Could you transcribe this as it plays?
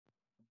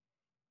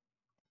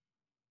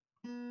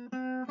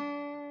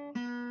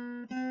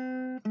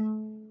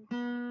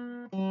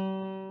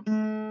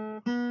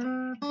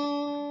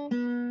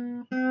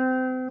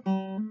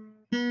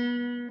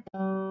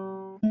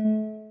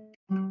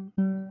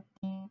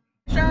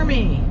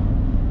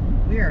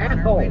We are on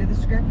our way to the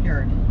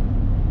scrapyard.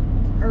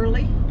 It's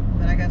early,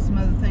 but I got some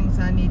other things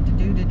I need to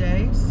do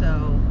today, so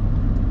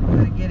I'm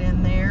going to get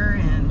in there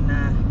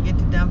and get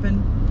to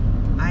dumping.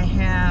 I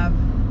have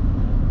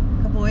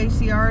a couple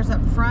ACRs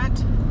up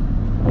front.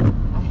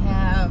 I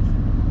have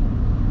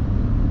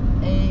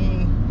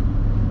a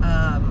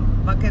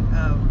bucket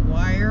of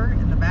wire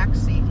in the back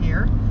seat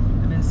here.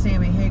 I'm in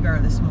Sammy Hagar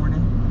this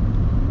morning.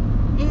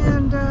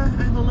 And I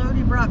have a load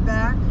he brought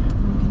back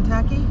from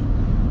Kentucky.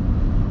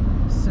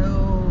 So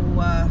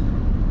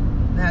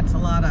that's a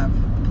lot of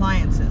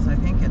appliances. I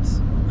think it's,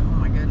 oh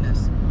my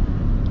goodness,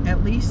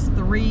 at least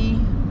 3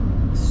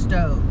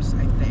 stoves,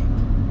 I think.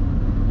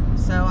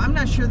 So I'm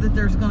not sure that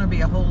there's going to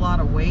be a whole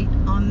lot of weight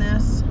on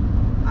this.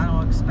 I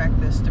don't expect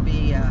this to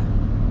be a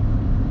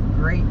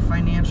great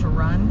financial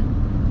run,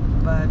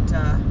 but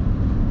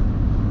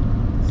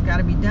it's got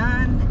to be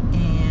done,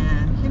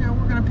 and you know,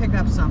 we're going to pick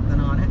up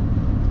something on it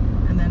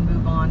and then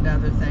move on to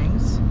other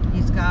things.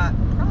 He's got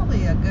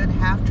probably a good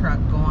half truck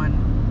going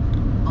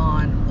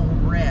on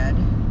Old Red,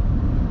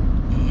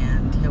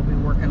 and he'll be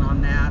working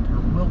on that, or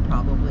we'll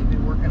probably be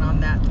working on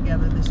that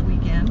together this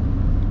weekend.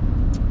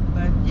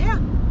 But yeah,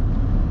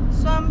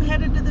 so I'm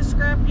headed to the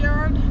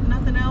scrapyard.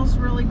 Nothing else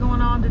really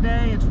going on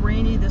today. It's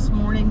rainy this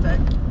morning, but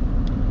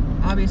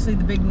obviously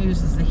the big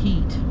news is the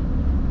heat.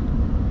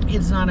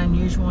 It's not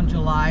unusual in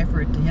July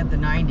for it to hit the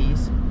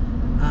 90s,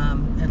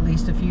 at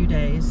least a few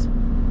days,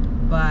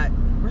 but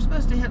we're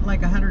supposed to hit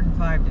like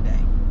 105 today,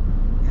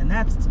 and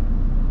that's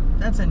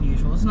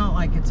unusual. It's not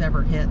like it's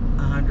ever hit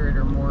 100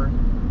 or more,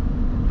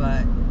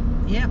 but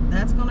yep,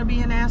 that's going to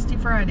be a nasty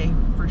Friday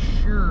for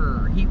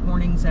sure. Heat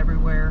warnings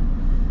everywhere.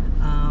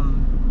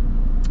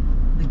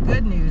 The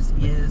good news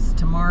is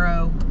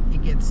tomorrow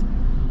it gets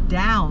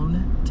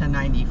down to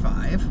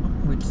 95,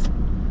 which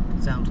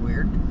sounds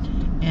weird,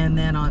 and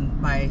then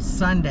by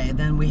Sunday,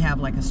 then we have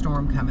like a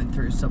storm coming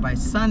through, so by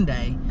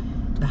Sunday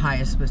the high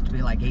is supposed to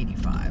be like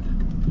 85.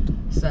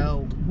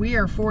 So we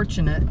are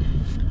fortunate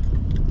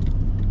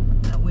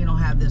that we don't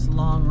have this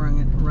long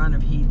run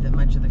of heat that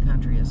much of the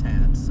country has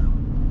had. So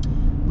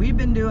we've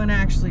been doing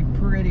actually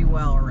pretty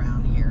well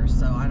around here,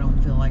 so I don't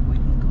feel like we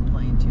can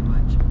complain too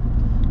much.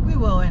 We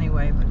will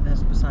anyway, but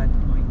that's beside the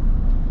point.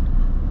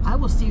 I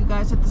will see you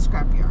guys at the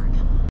scrapyard.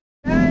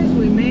 Guys,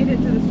 we made it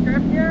to the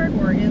scrapyard.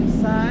 We're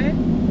inside.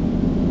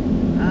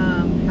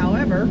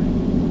 However,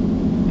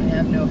 I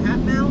have no hat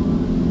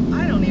mount.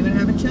 I don't even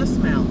have a chest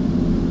mount.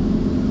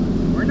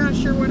 We're not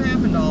sure what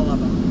happened to all of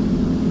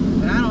them,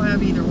 but I don't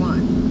have either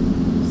one.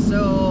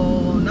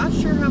 So, not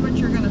sure how much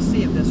you're going to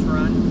see of this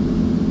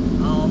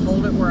run. I'll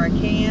hold it where I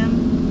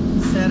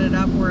can, set it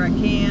up where I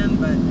can,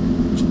 but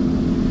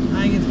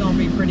I think it's going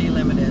to be pretty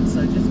limited.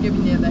 So just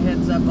giving you the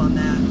heads up on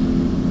that.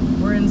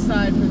 We're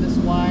inside for this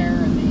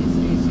wire and these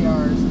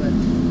ACRs, but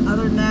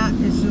other than that,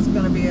 it's just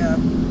going to be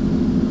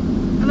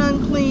an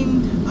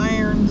uncleaned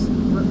irons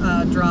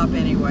drop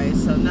anyway,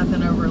 so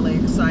nothing overly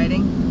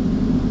exciting.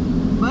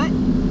 But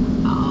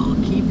I'll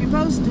keep you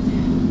posted.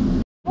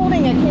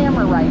 Holding a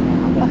camera right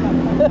now.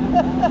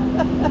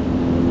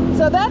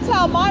 So that's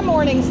how my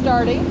morning's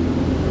starting.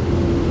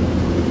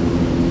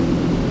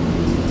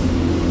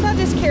 So I'll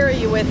just carry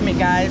you with me,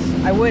 guys.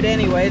 I would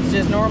anyway, it's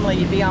just normally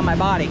you'd be on my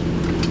body.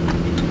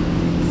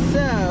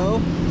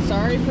 So,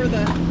 sorry for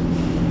the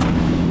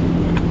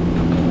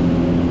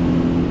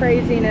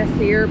craziness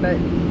here, but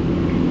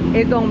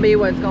it's gonna be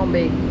what it's gonna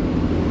be.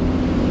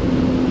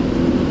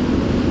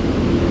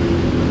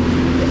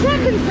 Is that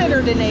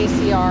considered an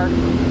ACR?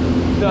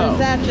 No. Or is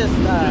that just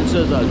it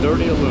says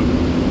dirty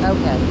aluminum.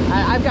 Okay,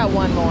 I've got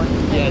one more.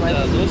 Yeah, it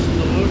does. This is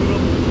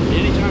aluminum.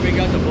 Anytime you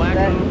got the black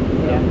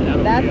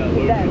one, that'll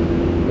be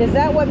aluminum. Is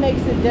that what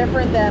makes it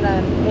different than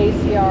an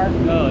ACR?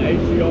 No,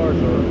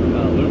 ACRs are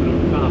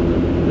aluminum copper.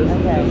 This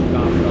is just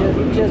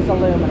copper. Just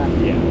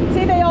aluminum. Yeah.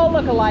 See, they all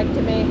look alike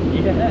to me.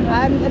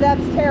 Yeah.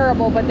 That's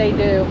terrible, but they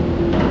do.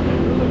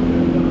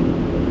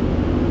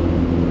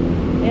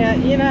 Yeah,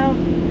 you know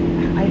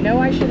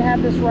I should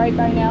have this right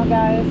by now,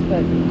 guys,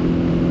 but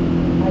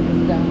I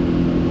just don't.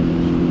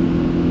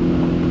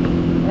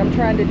 I'm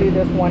trying to do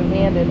this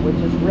one-handed, which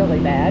is really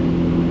bad.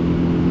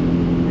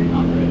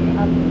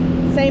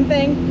 Same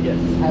thing? Yes.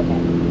 Okay.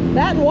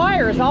 That and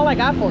wire is all I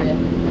got for you.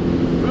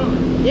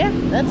 Really? Yeah,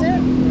 that's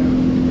it.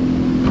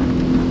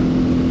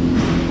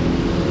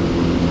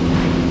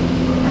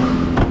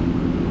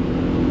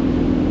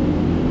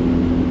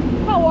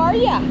 How are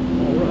ya? All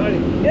right.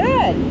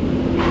 Good.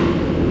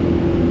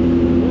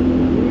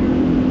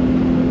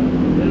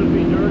 It'll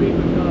be dirty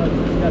because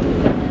it's got the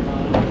tire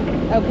on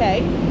it. Okay.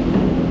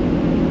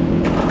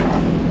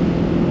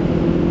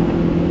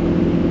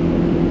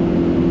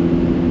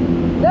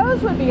 Those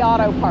would be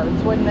auto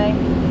parts, wouldn't they?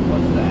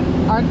 What's that?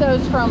 Aren't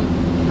those from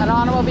an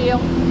automobile?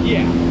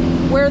 Yeah.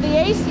 Where the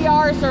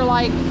ACRs are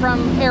like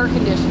from air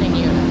conditioning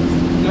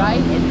units, right?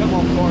 They come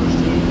on cars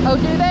too. Oh,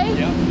 do they?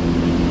 Yeah.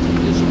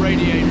 Just a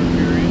radiator,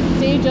 period.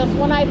 See, just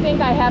when I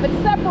think I have it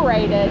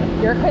separated,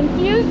 you're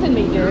confusing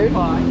me, dude.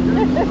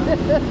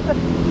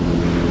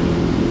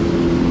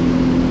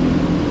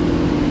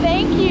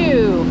 Thank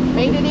you.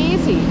 Made it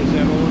easy. Is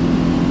that on?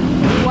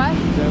 What?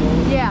 Is that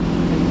on? Yeah.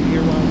 Can you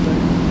hear what I'm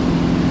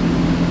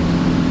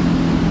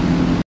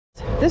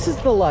saying? This is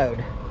the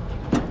load.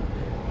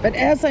 But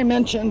as I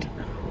mentioned,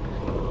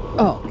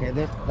 oh, okay,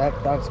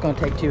 that's going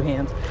to take 2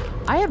 hands.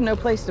 I have no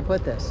place to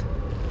put this.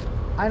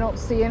 I don't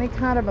see any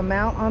kind of a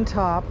mount on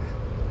top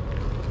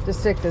to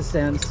stick this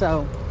in,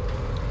 so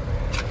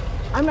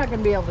I'm not going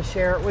to be able to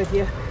share it with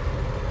you.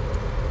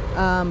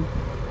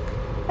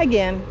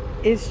 Again,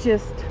 it's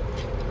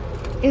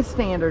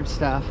standard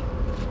stuff.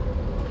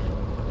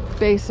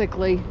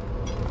 Basically,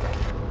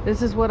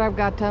 this is what I've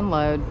got to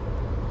unload.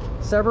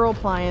 Several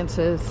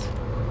appliances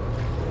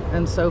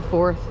and so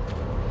forth.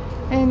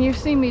 And you've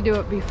seen me do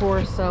it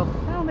before, so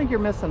I don't think you're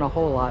missing a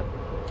whole lot.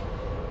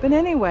 But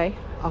anyway,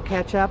 I'll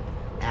catch up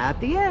at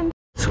the end.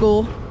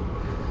 School.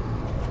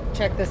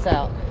 Check this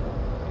out.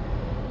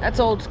 That's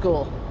old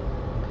school.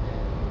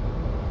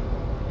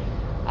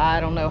 I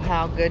don't know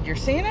how good you're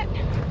seeing it,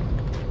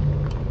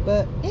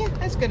 but yeah,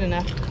 that's good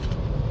enough.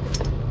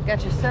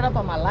 Got you set up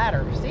on my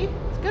ladder. See?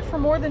 It's good for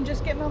more than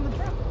just getting on the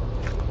truck.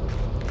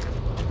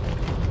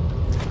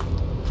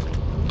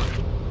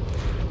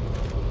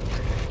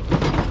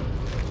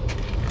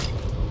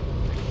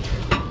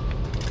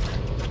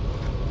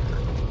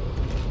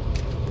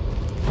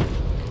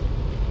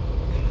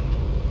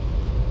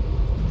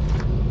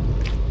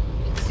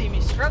 See me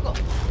struggle.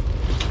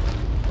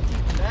 That's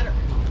even better.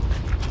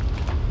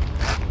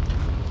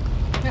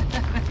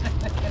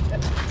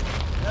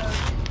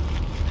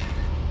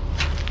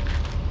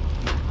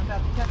 I'm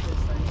about to cut this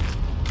thing.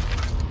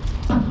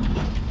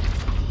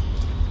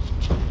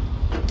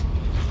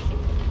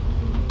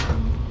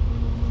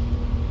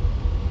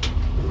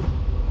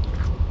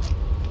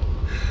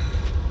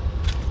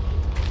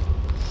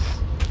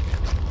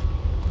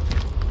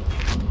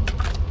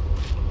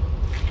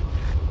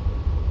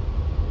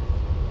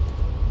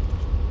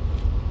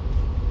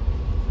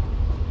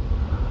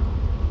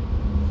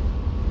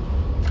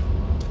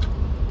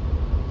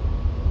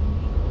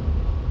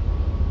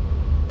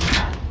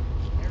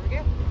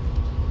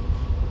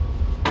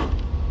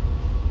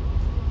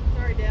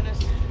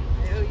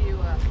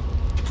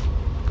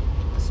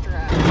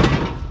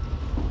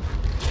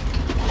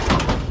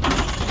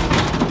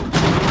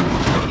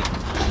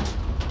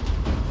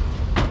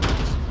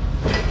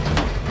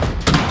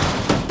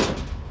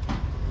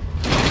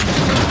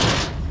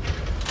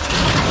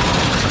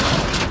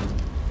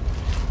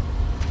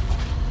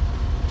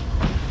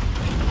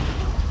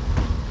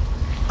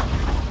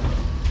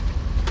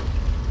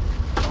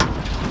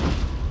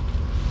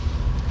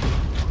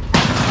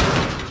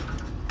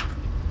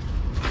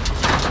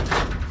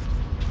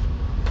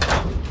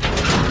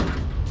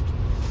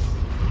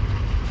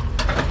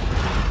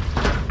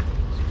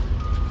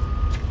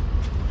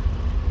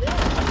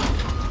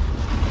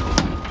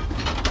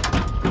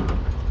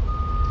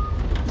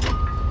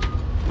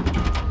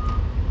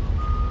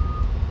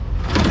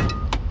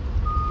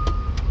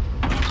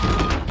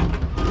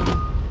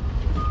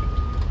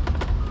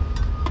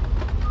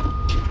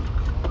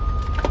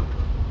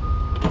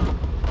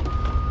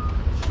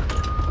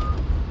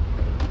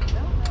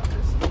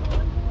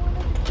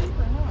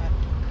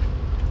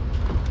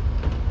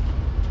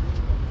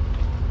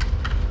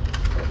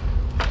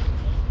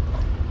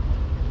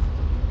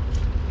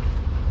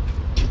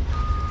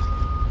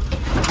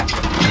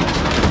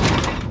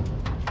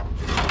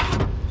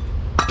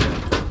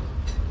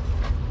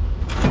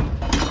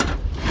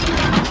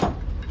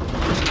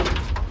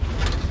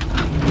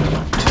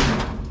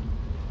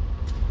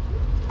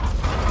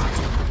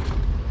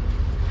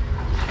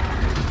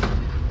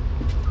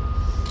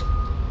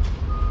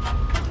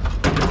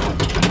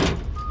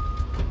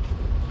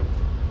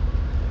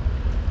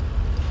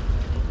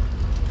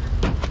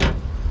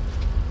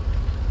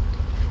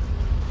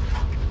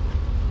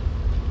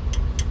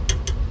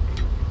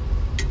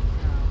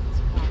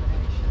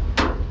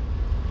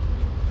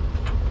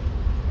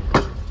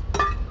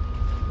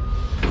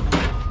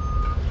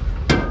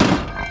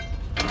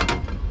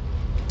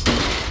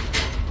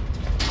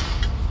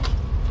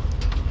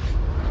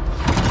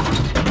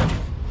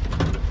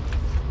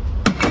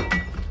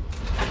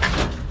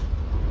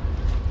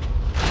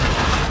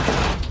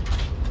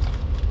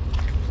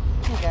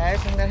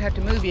 Have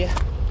to move you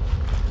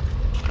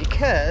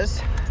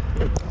because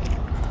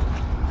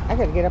I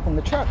got to get up in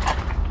the truck.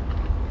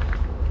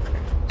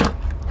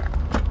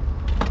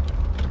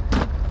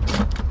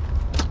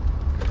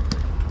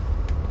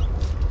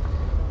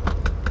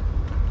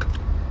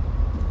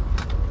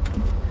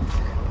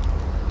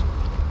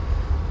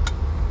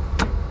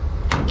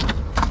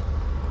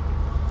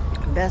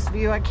 Best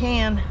view I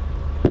can,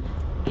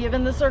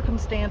 given the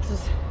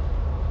circumstances.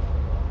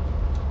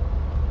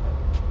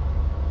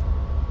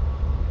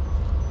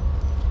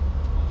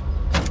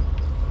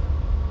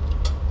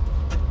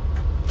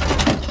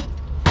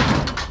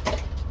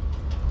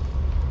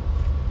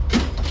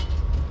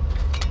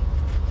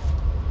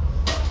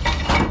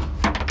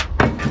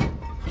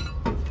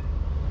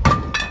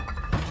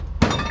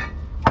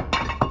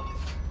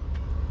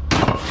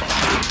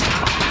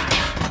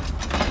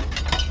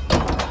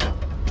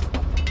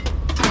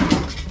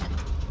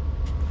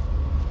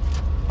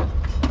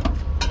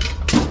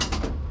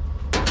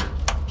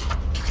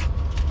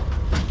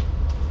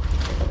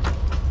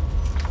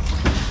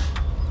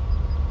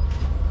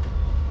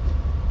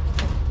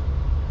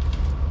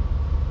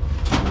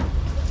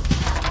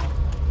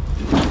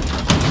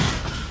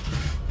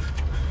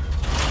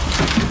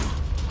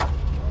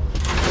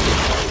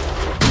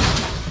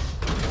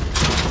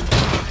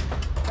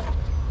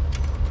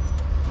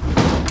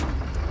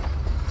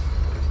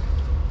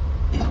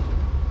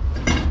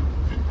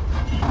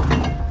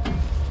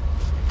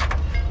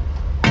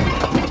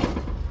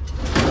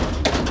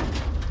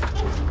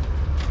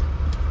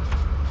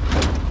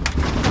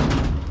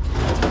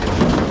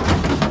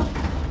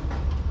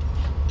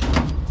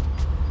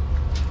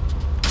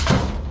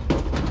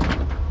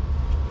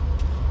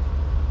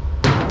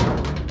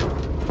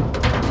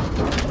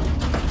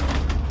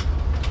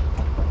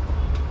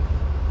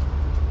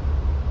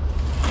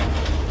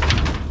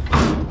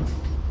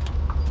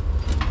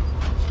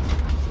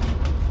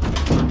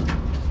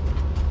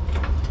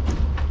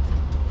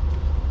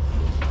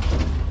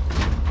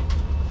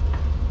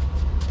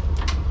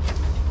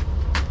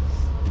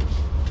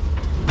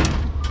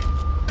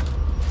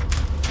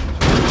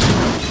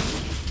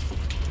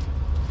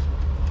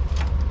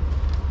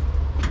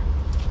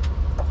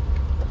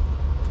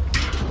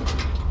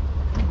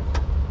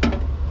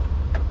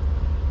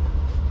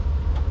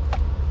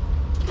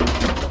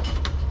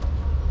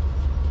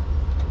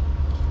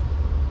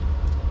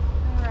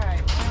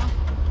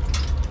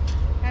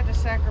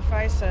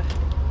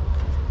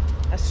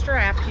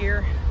 nap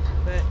here,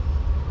 but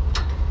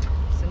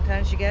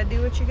sometimes you gotta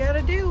do what you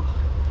gotta do.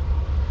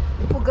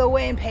 We'll go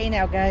weigh and pay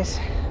now, guys.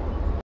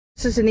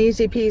 This is an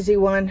easy peasy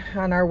one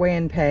on our weigh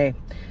and pay.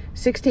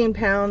 16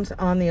 pounds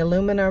on the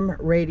aluminum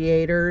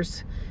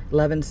radiators,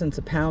 11 cents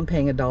a pound,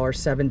 paying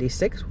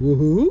 $1.76.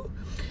 Woohoo!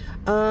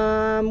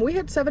 We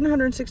had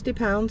 760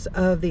 pounds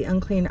of the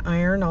unclean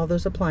iron, all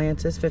those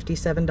appliances,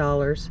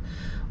 $57.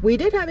 We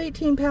did have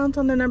 18 pounds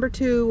on the number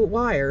 2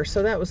 wire,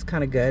 so that was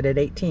kind of good at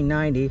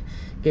 $18.90.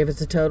 Gave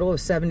us a total of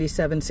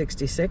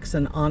 $77.66,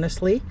 and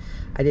honestly,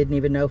 I didn't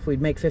even know if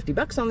we'd make 50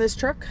 bucks on this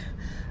truck,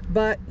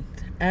 but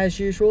as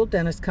usual,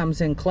 Dennis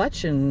comes in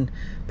clutch and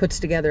puts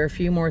together a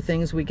few more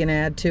things we can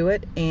add to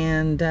it,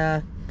 and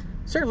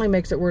certainly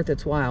makes it worth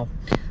its while.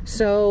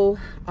 So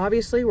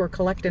obviously we're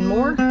collecting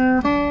more,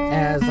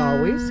 as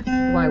always.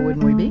 Why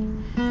wouldn't we be?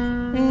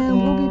 And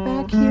we'll be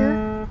back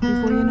here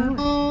before you know it.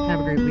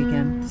 Have a great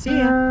weekend. See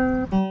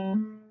ya.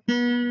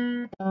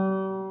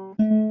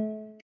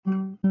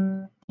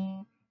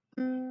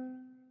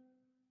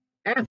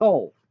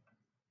 Ow.